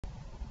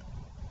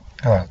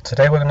Hello,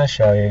 today we're going to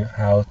show you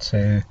how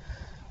to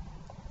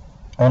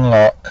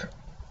unlock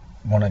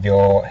one of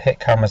your Hik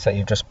cameras that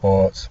you've just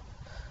bought,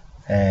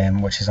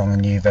 which is on the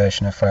new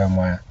version of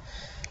firmware.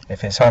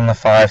 If it's on the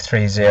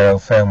 5.3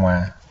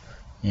 firmware,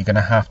 you're going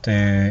to have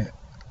to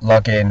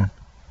log in,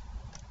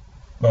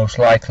 most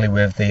likely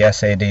with the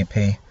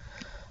SADP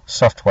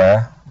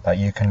software that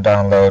you can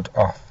download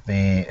off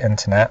the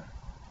internet,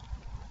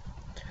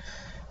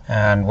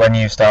 and when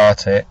you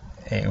start it,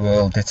 it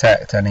will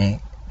detect any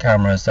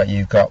cameras that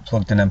you've got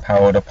plugged in and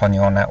powered up on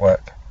your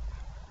network.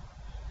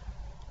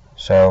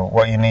 So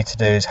what you need to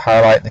do is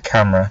highlight the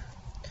camera,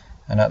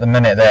 and at the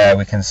minute there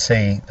we can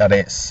see that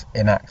it's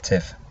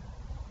inactive.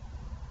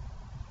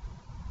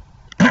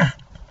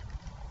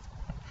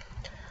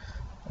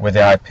 With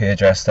the IP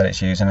address that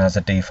it's using as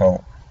a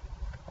default.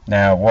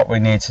 Now what we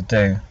need to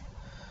do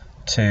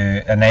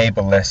to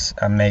enable this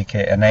and make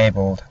it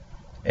enabled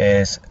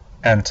is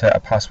enter a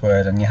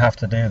password, and you have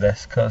to do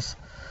this because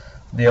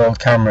the old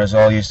cameras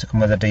all used to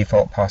come with a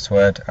default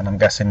password, and I'm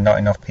guessing not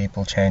enough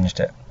people changed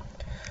it.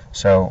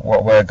 So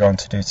what we're going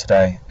to do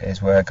today is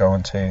we're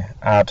going to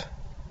add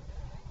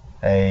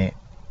a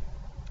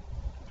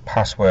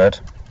password,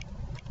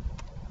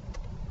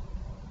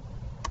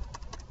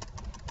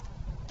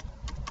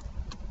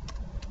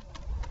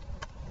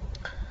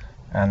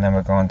 and then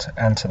we're going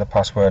to enter the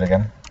password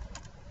again.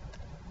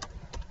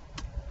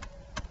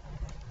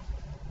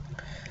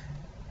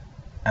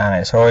 And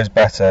it's always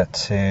better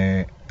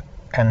to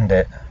end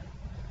it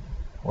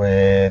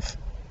with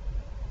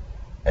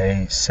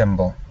a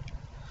symbol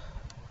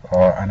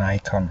or an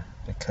icon,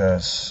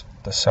 because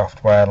the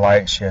software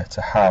likes you to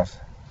have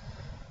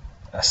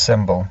a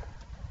symbol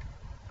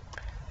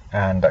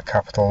and a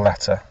capital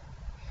letter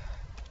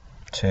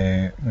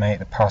to make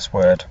the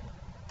password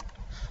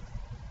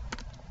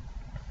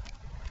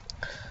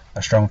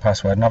a strong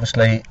password. And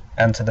obviously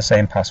enter the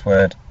same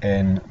password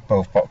in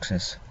both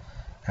boxes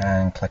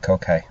and click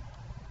OK.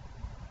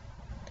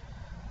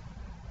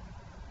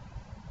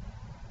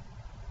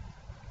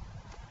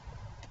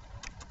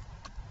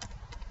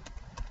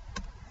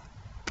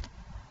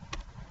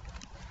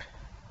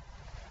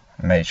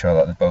 Make sure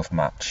that they both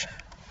match.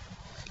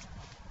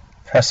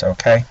 Press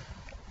OK,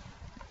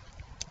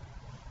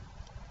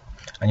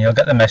 and you'll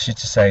get the message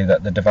to say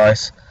that the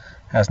device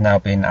has now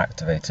been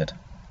activated.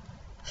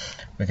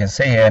 We can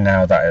see here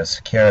now that as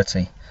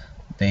security,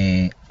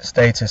 the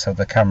status of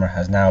the camera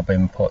has now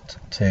been put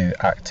to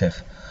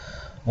active.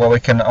 What we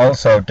can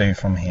also do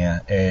from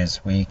here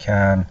is we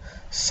can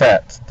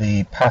set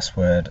the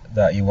password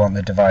that you want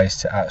the device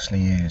to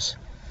actually use,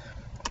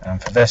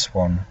 and for this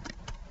one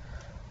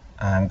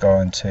I'm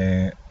going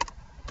to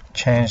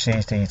change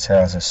these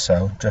details as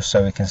so, just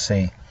so we can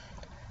see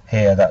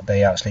here that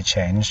they actually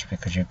changed,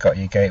 because you've got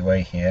your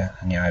gateway here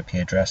and your IP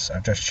address.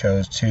 I've just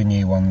chose two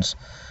new ones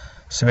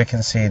so we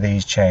can see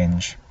these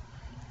change.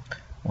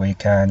 We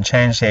can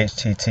change the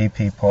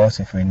HTTP port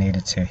if we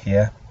needed to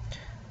here,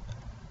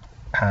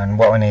 and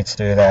what we need to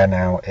do there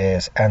now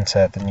is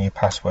enter the new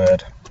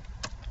password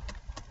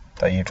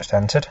that you just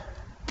entered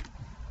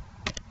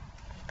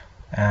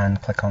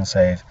and click on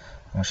save,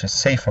 and we should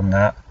see from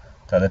that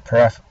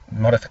the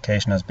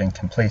modification has been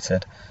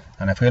completed.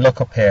 And if we look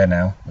up here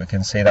now, we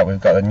can see that we've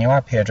got the new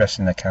IP address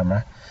in the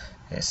camera,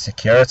 its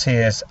security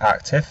is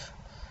active,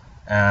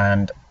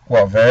 and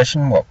what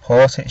version, what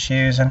port it's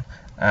using,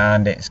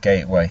 and its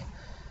gateway.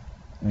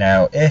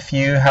 Now if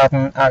you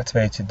hadn't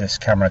activated this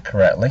camera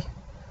correctly,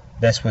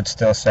 this would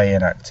still stay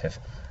inactive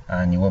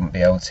and you wouldn't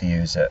be able to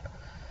use it.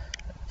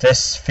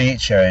 This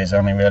feature is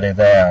only really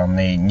there on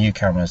the new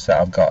cameras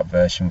that I've got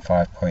version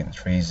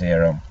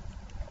 5.30.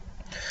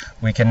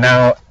 We can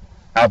now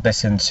add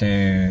this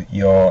into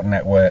your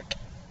network,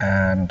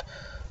 and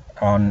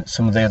on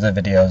some of the other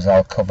videos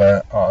I'll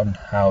cover on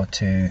how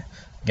to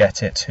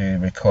get it to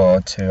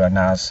record to a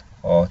NAS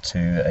or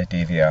to a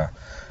DVR.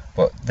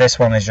 But this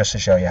one is just to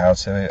show you how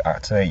to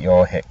activate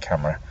your Hik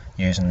camera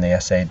using the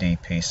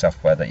SADP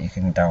software that you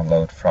can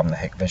download from the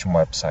Hikvision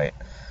website.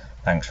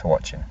 Thanks for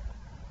watching.